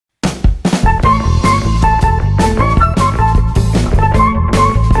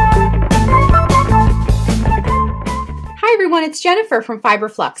everyone, it's Jennifer from Fiber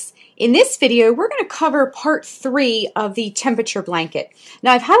Flux. In this video, we're going to cover part 3 of the temperature blanket.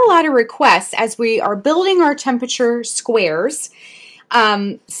 Now, I've had a lot of requests as we are building our temperature squares.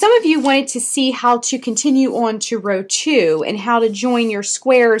 Some of you wanted to see how to continue on to row 2 and how to join your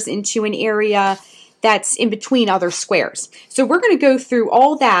squares into an area that's in between other squares. So we're going to go through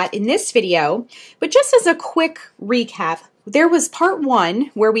all that in this video, but just as a quick recap, there was part 1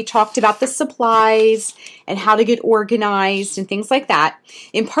 where we talked about the supplies and how to get organized and things like that.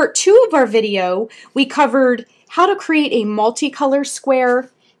 In part 2 of our video, we covered how to create a multicolor square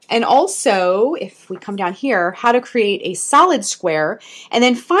and also, if we come down here, how to create a solid square. And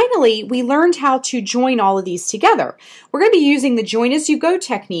then finally, we learned how to join all of these together. We're going to be using the join as you go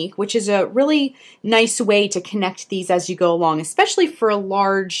technique, which is a really nice way to connect these as you go along, especially for a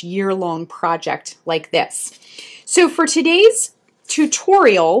large year-long project like this. So for today's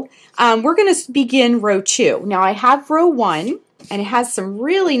tutorial, we're going to begin row 2. Now I have row 1, and it has some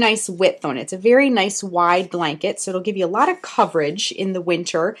really nice width on it. It's a very nice wide blanket, so it'll give you a lot of coverage in the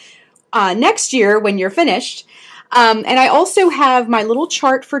winter next year when you're finished. And I also have my little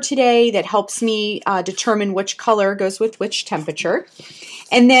chart for today that helps me determine which color goes with which temperature.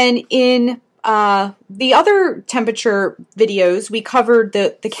 And then in the other temperature videos, we covered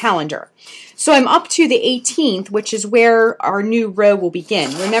the calendar. So I'm up to the 18th, which is where our new row will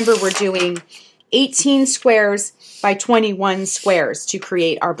begin. Remember, we're doing 18 squares by 21 squares to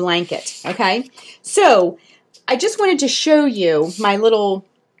create our blanket, okay? So I just wanted to show you my little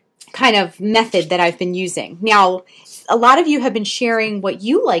kind of method that I've been using. Now, a lot of you have been sharing what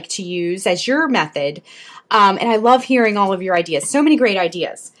you like to use as your method, and I love hearing all of your ideas. So many great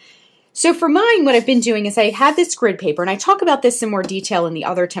ideas. So for mine, what I've been doing is I have this grid paper, and I talk about this in more detail in the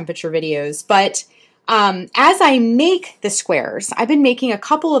other temperature videos, but as I make the squares, I've been making a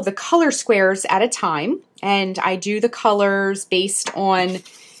couple of the color squares at a time, and I do the colors based on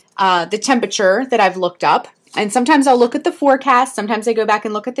the temperature that I've looked up. And sometimes I'll look at the forecast, sometimes I go back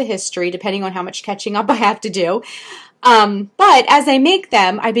and look at the history, depending on how much catching up I have to do. But as I make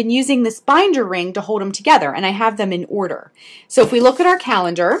them, I've been using this binder ring to hold them together, and I have them in order. So if we look at our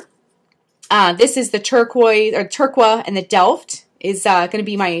calendar, this is the turquoise, or turquoise, and the Delft is going to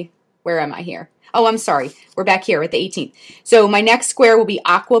be my, where am I here? Oh, I'm sorry. We're back here at the 18th. So my next square will be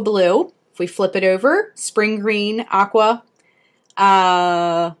aqua blue. If we flip it over, spring green, aqua,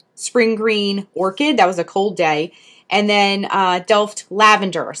 spring green, orchid. That was a cold day. And then Delft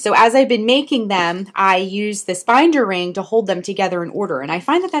lavender. So as I've been making them, I use this binder ring to hold them together in order. And I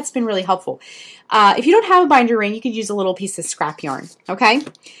find that that's been really helpful. If you don't have a binder ring, you could use a little piece of scrap yarn. Okay?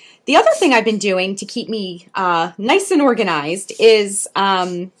 The other thing I've been doing to keep me nice and organized is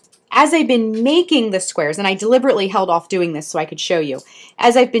as I've been making the squares, and I deliberately held off doing this so I could show you.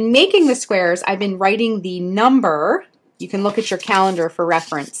 As I've been making the squares, I've been writing the number. You can look at your calendar for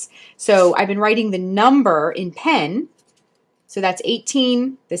reference. So I've been writing the number in pen. So that's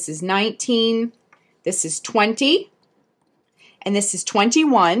 18, this is 19, this is 20, and this is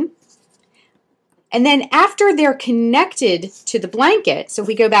 21. And then after they're connected to the blanket, so if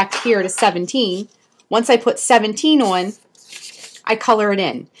we go back here to 17, once I put 17 on, I color it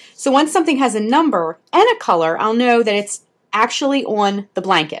in. So once something has a number and a color, I'll know that it's actually on the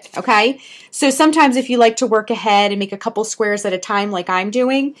blanket, okay? So sometimes if you like to work ahead and make a couple squares at a time like I'm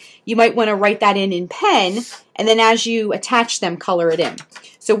doing, you might want to write that in pen, and then as you attach them, color it in.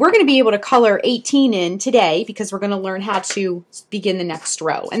 So we're going to be able to color 18 in today because we're going to learn how to begin the next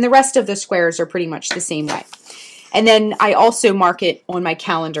row. And the rest of the squares are pretty much the same way. And then I also mark it on my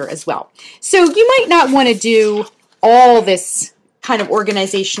calendar as well. So you might not want to do all this kind of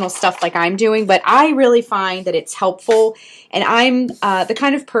organizational stuff like I'm doing, but I really find that it's helpful, and I'm the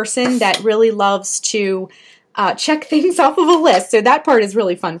kind of person that really loves to check things off of a list, so that part is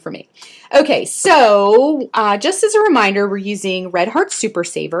really fun for me. Okay, so just as a reminder, we're using Red Heart Super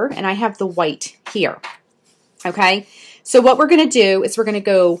Saver, and I have the white here. Okay, so what we're going to do is we're going to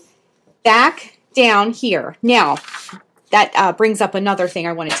go back down here. Now, that brings up another thing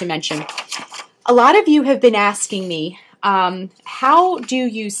I wanted to mention. A lot of you have been asking me, how do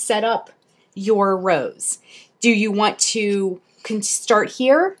you set up your rows? Do you want to start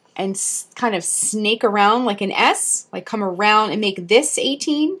here and kind of snake around like an S, like come around and make this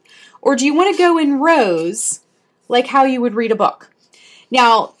 18? Or do you want to go in rows like how you would read a book?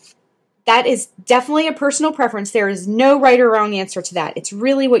 Now, that is definitely a personal preference. There is no right or wrong answer to that. It's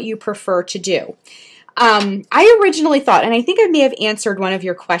really what you prefer to do. I originally thought, and I think I may have answered one of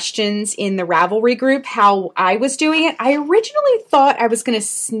your questions in the Ravelry group, how I was doing it. I originally thought I was going to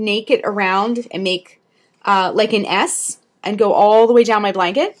snake it around and make like an S and go all the way down my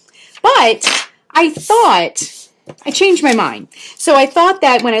blanket. But I thought I changed my mind. So I thought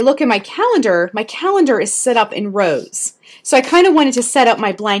that when I look at my calendar is set up in rows. So I kind of wanted to set up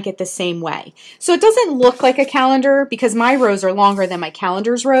my blanket the same way. So it doesn't look like a calendar because my rows are longer than my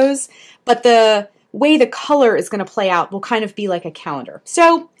calendar's rows, but the way the color is going to play out will kind of be like a calendar.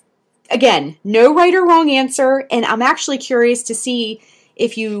 So again, no right or wrong answer, and I'm actually curious to see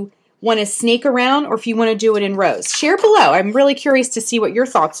if you want to snake around or if you want to do it in rows. Share below. I'm really curious to see what your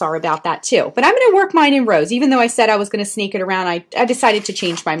thoughts are about that too. But I'm going to work mine in rows. Even though I said I was going to snake it around, I decided to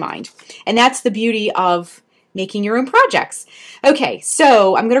change my mind. And that's the beauty of making your own projects. Okay,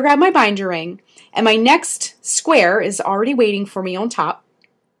 so I'm going to grab my binder ring, and my next square is already waiting for me on top.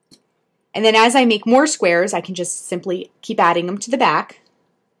 And then as I make more squares, I can just simply keep adding them to the back.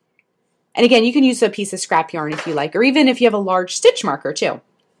 And again, you can use a piece of scrap yarn if you like, or even if you have a large stitch marker too.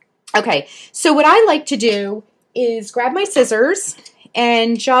 Okay, so what I like to do is grab my scissors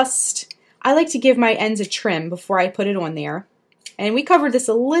and I like to give my ends a trim before I put it on there. And we covered this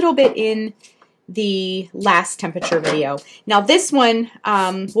a little bit in the last temperature video. Now this one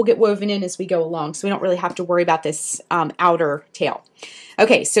will get woven in as we go along, so we don't really have to worry about this outer tail.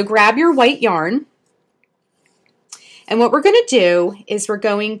 Okay, so grab your white yarn. And what we're going to do is we're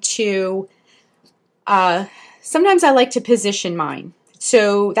going to, sometimes I like to position mine.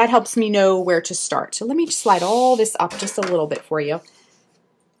 So that helps me know where to start. So let me just slide all this up just a little bit for you.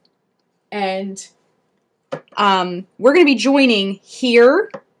 And we're going to be joining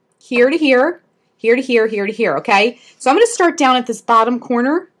here, here to here, here to here, here to here, okay? So I'm going to start down at this bottom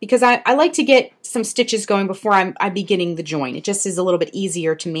corner because I like to get some stitches going before I'm beginning the join. It just is a little bit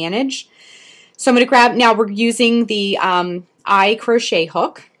easier to manage. So I'm going to grab, now we're using the eye crochet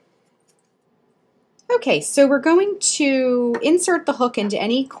hook. Okay, so we're going to insert the hook into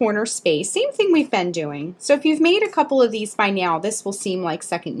any corner space. Same thing we've been doing. So if you've made a couple of these by now, this will seem like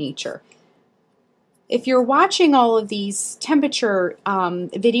second nature. If you're watching all of these temperature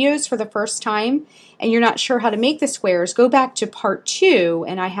videos for the first time and you're not sure how to make the squares, go back to part 2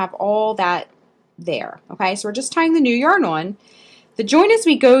 and I have all that there. Okay, so we're just tying the new yarn on. The join as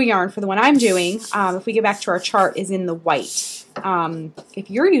we go yarn for the one I'm doing, if we get back to our chart, is in the white. If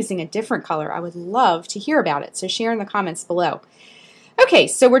you're using a different color, I would love to hear about it, so share in the comments below. Okay,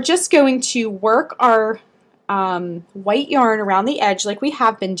 so we're just going to work our white yarn around the edge like we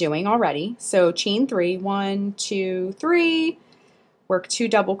have been doing already. So chain 3, 1, 2, 3, work 2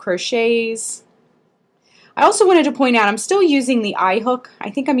 double crochets. I also wanted to point out I'm still using the eye hook. I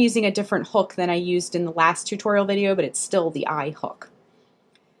think I'm using a different hook than I used in the last tutorial video, but it's still the eye hook.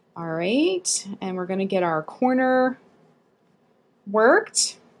 All right, and we're going to get our corner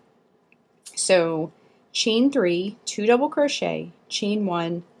worked. So chain 3, 2 double crochet, chain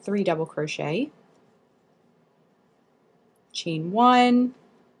 1, 3 double crochet, chain 1,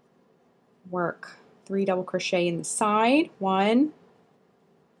 work 3 double crochet in the side, 1,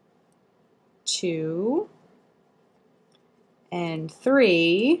 2, and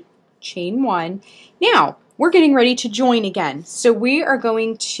 3, chain 1. Now we're getting ready to join again, so we are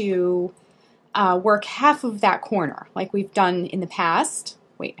going to work half of that corner like we've done in the past.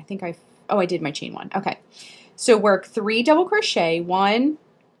 Wait, I think I did my chain 1. Okay, so work 3 double crochet, 1,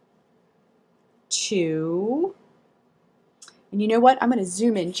 2, and you know what, I'm going to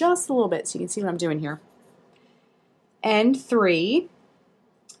zoom in just a little bit so you can see what I'm doing here, and 3.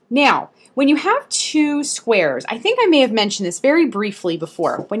 Now, when you have 2 squares, I think I may have mentioned this very briefly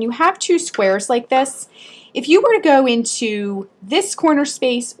before. When you have 2 squares like this, if you were to go into this corner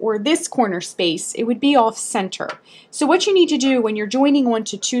space or this corner space, it would be off center. So what you need to do when you're joining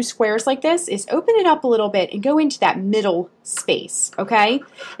onto 2 squares like this is open it up a little bit and go into that middle space, okay?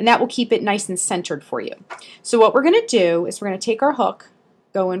 And that will keep it nice and centered for you. So what we're going to do is we're going to take our hook,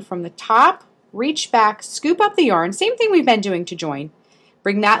 go in from the top, reach back, scoop up the yarn, same thing we've been doing to join.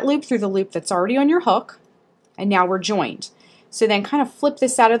 Bring that loop through the loop that's already on your hook, and now we're joined. So then kind of flip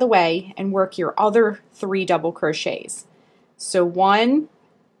this out of the way and work your other 3 double crochets. So 1,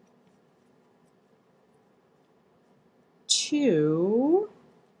 2,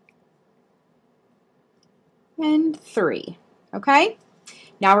 and 3. Okay?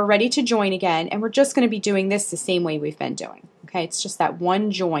 Now we're ready to join again, and we're just going to be doing this the same way we've been doing. Okay? It's just that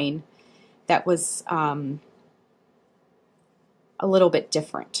one join that was a little bit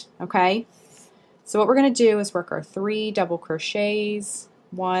different, okay? So what we're going to do is work our 3 double crochets,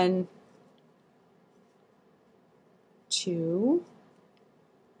 1, 2,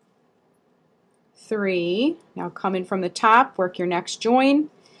 3. Now come in from the top, work your next join.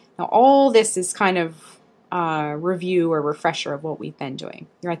 Now all this is kind of review or refresher of what we've been doing.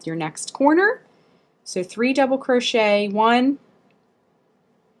 You're at your next corner, so 3 double crochet, 1,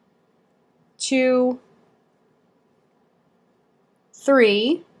 2,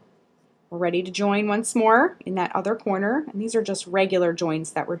 3. We're ready to join once more in that other corner, and these are just regular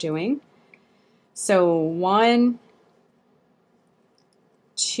joins that we're doing. So 1,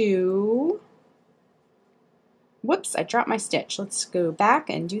 2, whoops, I dropped my stitch. Let's go back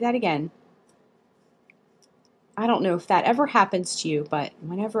and do that again. I don't know if that ever happens to you, but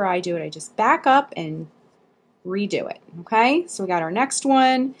whenever I do it, I just back up and redo it. Okay, so we got our next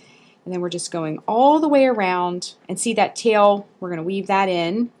one, and then we're just going all the way around, and see that tail, we're going to weave that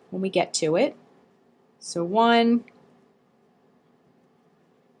in when we get to it. So 1,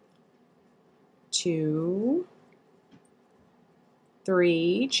 2,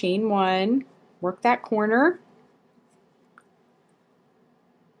 3, chain 1, work that corner,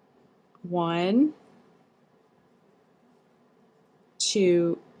 1,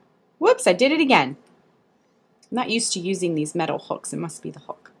 2, whoops, I did it again. I'm not used to using these metal hooks. It must be the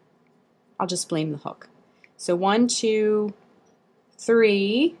hook. I'll just blame the hook. So 1, 2,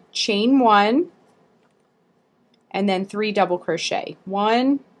 3, chain 1, and then 3 double crochet.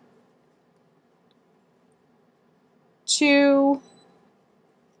 1, 2,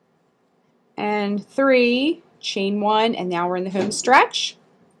 and 3, chain 1, and now we're in the home stretch.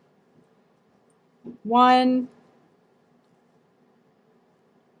 1,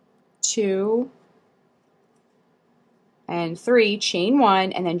 2, and 3, chain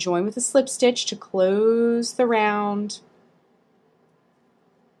 1, and then join with a slip stitch to close the round,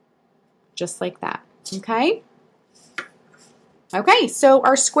 just like that. Okay? Okay, so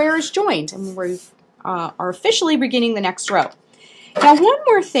our square is joined, and we are officially beginning the next row. Now, one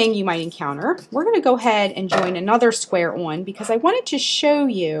more thing you might encounter, we're going to go ahead and join another square on, because I wanted to show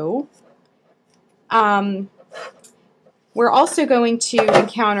you, we're also going to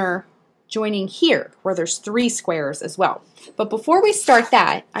encounter joining here, where there's 3 squares as well. But before we start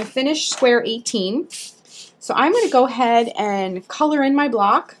that, I finished square 18, so I'm going to go ahead and color in my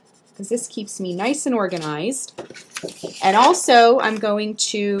block, because this keeps me nice and organized. And also, I'm going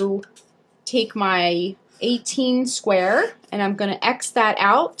to take my 18 square, and I'm going to X that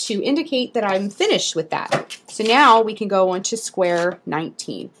out to indicate that I'm finished with that. So now we can go on to square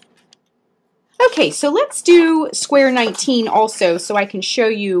 19. Okay, so let's do square 19 also, so I can show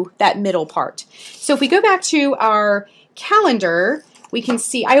you that middle part. So if we go back to our calendar, we can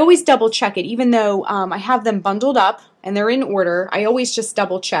see, I always double check it, even though I have them bundled up and they're in order, I always just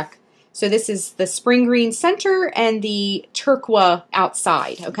double check. So this is the spring green center and the turquoise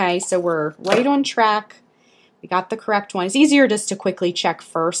outside, okay? So we're right on track. We got the correct one. It's easier just to quickly check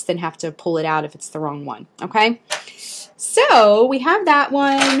first than have to pull it out if it's the wrong one, okay? So we have that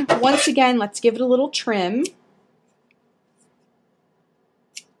one. Once again, let's give it a little trim.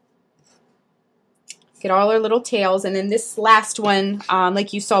 Get all our little tails, and then this last one,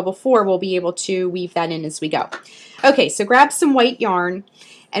 like you saw before, we'll be able to weave that in as we go. Okay, so grab some white yarn,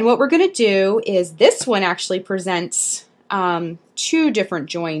 and what we're going to do is this one actually presents 2 different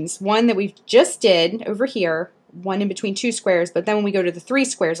joins. One that we just did over here, one in between 2 squares, but then when we go to the 3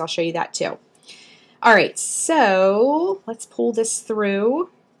 squares, I'll show you that too. All right, so let's pull this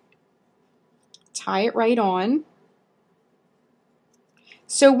through, tie it right on.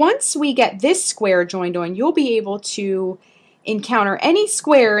 So once we get this square joined on, you'll be able to encounter any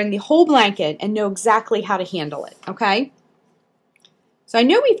square in the whole blanket and know exactly how to handle it, okay? So I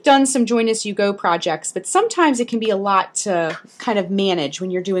know we've done some Join As You Go projects, but sometimes it can be a lot to kind of manage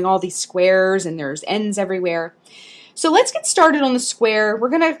when you're doing all these squares and there's ends everywhere. So let's get started on the square. We're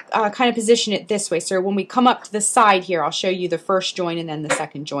going to kind of position it this way. So when we come up to the side here, I'll show you the first join and then the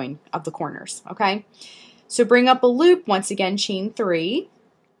second join of the corners, okay? So bring up a loop, once again, chain 3.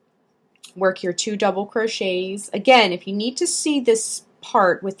 Work your 2 double crochets. Again, if you need to see this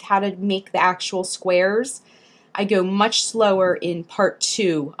part with how to make the actual squares, I go much slower in part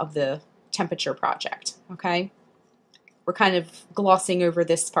 2 of the temperature project, okay? We're kind of glossing over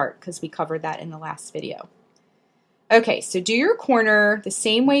this part because we covered that in the last video. Okay, so do your corner the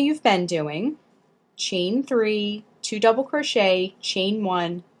same way you've been doing. Chain 3, 2 double crochet, chain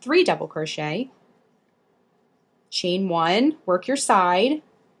 1, 3 double crochet, chain 1, work your side,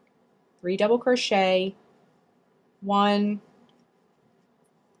 3 double crochet, 1,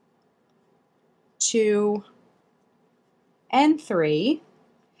 2, and 3.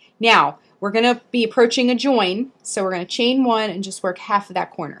 Now, we're going to be approaching a join, so we're going to chain 1 and just work half of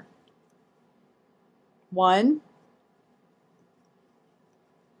that corner. 1,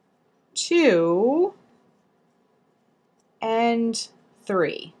 2, and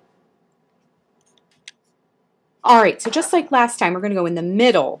 3. All right, so just like last time, we're going to go in the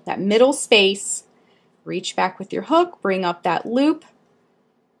middle, that middle space, reach back with your hook, bring up that loop,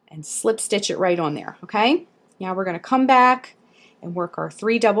 and slip stitch it right on there, okay? Now we're going to come back and work our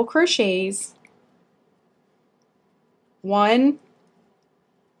 3 double crochets. 1,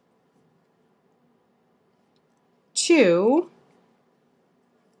 2,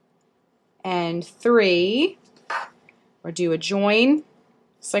 and 3. Or do a join.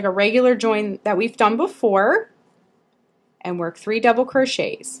 It's like a regular join that we've done before, and work 3 double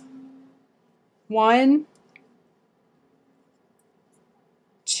crochets. 1,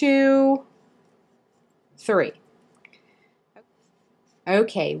 2, 3.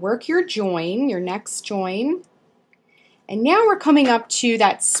 Okay, work your join, your next join. And now we're coming up to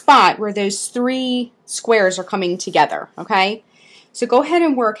that spot where those 3 squares are coming together, okay? So go ahead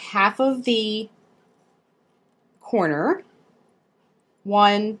and work half of the corner.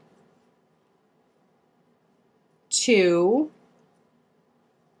 1, 2,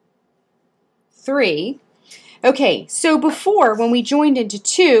 3. Okay, so before, when we joined into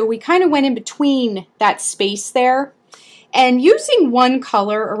 2, we kind of went in between that space there. And using one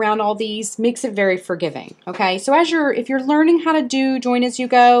color around all these makes it very forgiving, okay? So if you're learning how to do join as you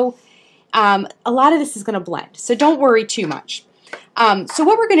go, a lot of this is going to blend. So don't worry too much. So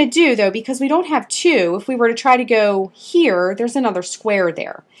what we're going to do, though, because we don't have 2, if we were to try to go here, there's another square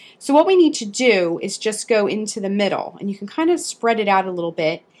there. So what we need to do is just go into the middle, and you can kind of spread it out a little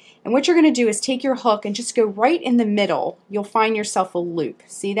bit. And what you're going to do is take your hook and just go right in the middle. You'll find yourself a loop.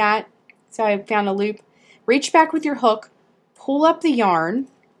 See that? So I found a loop. Reach back with your hook, pull up the yarn.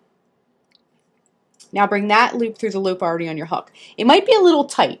 Now bring that loop through the loop already on your hook. It might be a little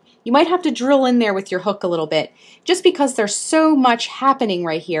tight. You might have to drill in there with your hook a little bit, just because there's so much happening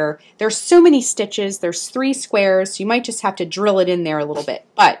right here. There's so many stitches. There's 3 squares. So you might just have to drill it in there a little bit.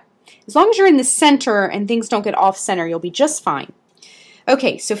 But as long as you're in the center and things don't get off center, you'll be just fine.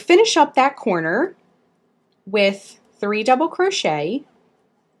 Okay, so finish up that corner with 3 double crochet.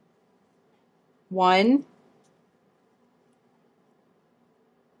 1,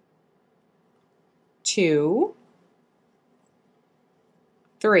 2,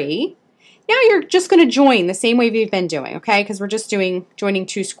 3. Now you're just going to join the same way we've been doing, okay? Because we're just joining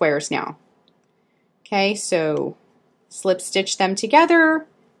 2 squares now. Okay, so slip stitch them together,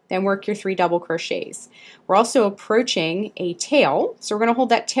 then work your 3 double crochets. We're also approaching a tail, so we're going to hold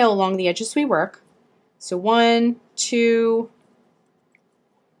that tail along the edge as we work. So 1, 2,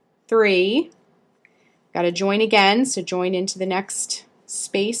 3. Got to join again, so join into the next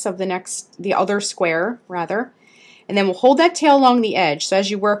space of the other square, rather. And then we'll hold that tail along the edge. So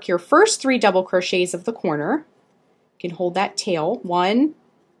as you work your first 3 double crochets of the corner, you can hold that tail. 1,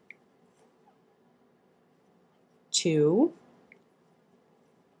 2,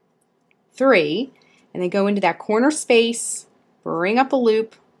 3, and then go into that corner space, bring up a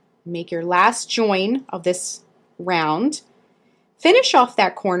loop, make your last join of this round. Finish off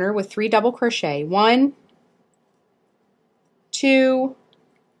that corner with 3 double crochet. 1, 2,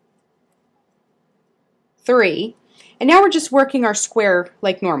 3. And now we're just working our square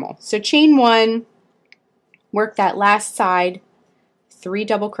like normal. So chain 1, work that last side, 3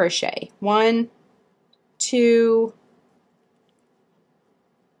 double crochet. 1, 2,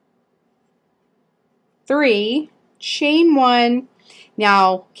 3, chain 1.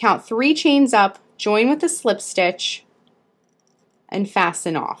 Now count 3 chains up, join with a slip stitch, and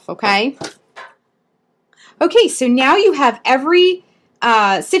fasten off, okay? Okay, so now you have every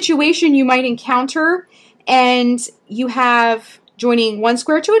situation you might encounter, and you have joining 1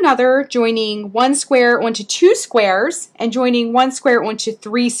 square to another, joining 1 square onto 2 squares, and joining 1 square onto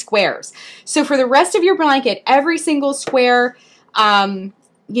 3 squares. So for the rest of your blanket, every single square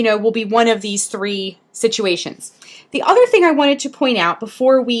will be one of these 3 situations. The other thing I wanted to point out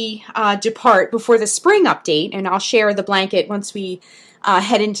before we depart, before the spring update, and I'll share the blanket once we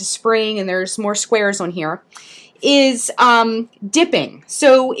head into spring and there's more squares on here, is dipping.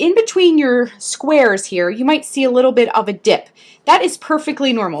 So in between your squares here, you might see a little bit of a dip. That is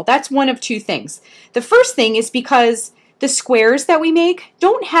perfectly normal. That's one of 2 things. The first thing is because the squares that we make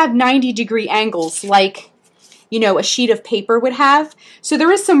don't have 90-degree angles like a sheet of paper would have. So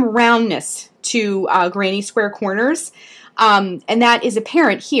there is some roundness to granny square corners, and that is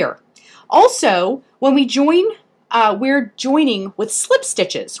apparent here. Also, when we join, we're joining with slip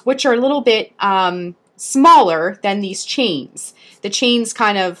stitches, which are a little bit smaller than these chains. The chains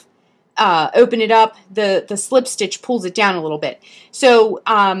kind of open it up, the slip stitch pulls it down a little bit. So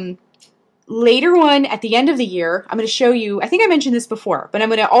later on at the end of the year, I'm going to show you, I think I mentioned this before, but I'm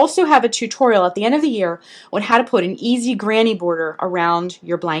going to also have a tutorial at the end of the year on how to put an easy granny border around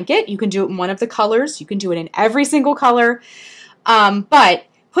your blanket. You can do it in one of the colors. You can do it in every single color. But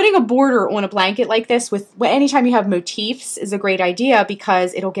putting a border on a blanket like this with anytime you have motifs is a great idea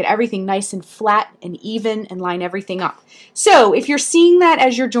because it'll get everything nice and flat and even and line everything up. So if you're seeing that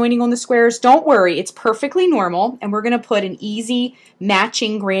as you're joining on the squares, don't worry, it's perfectly normal, and we're going to put an easy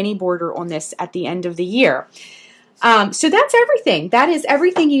matching granny border on this at the end of the year. So that's everything. That is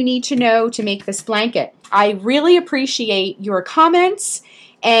everything you need to know to make this blanket. I really appreciate your comments.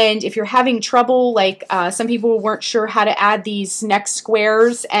 And if you're having trouble, like some people weren't sure how to add these next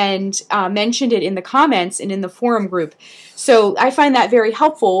squares and mentioned it in the comments and in the forum group. So I find that very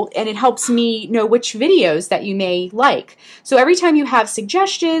helpful, and it helps me know which videos that you may like. So every time you have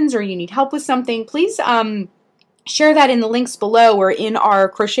suggestions or you need help with something, please share that in the links below or in our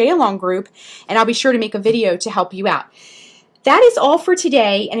crochet along group, and I'll be sure to make a video to help you out. That is all for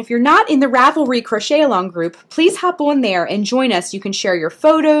today, and if you're not in the Ravelry crochet along group, please hop on there and join us. You can share your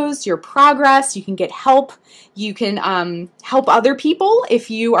photos, your progress, you can get help, you can help other people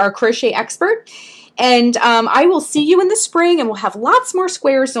if you are a crochet expert. And I will see you in the spring, and we'll have lots more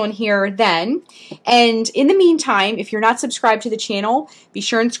squares on here then. And in the meantime, if you're not subscribed to the channel, be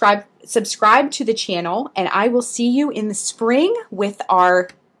sure and subscribe to the channel, and I will see you in the spring with our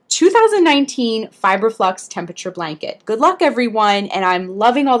 2019 Fiber Flux temperature blanket. Good luck, everyone, and I'm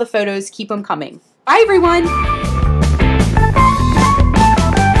loving all the photos. Keep them coming. Bye, everyone.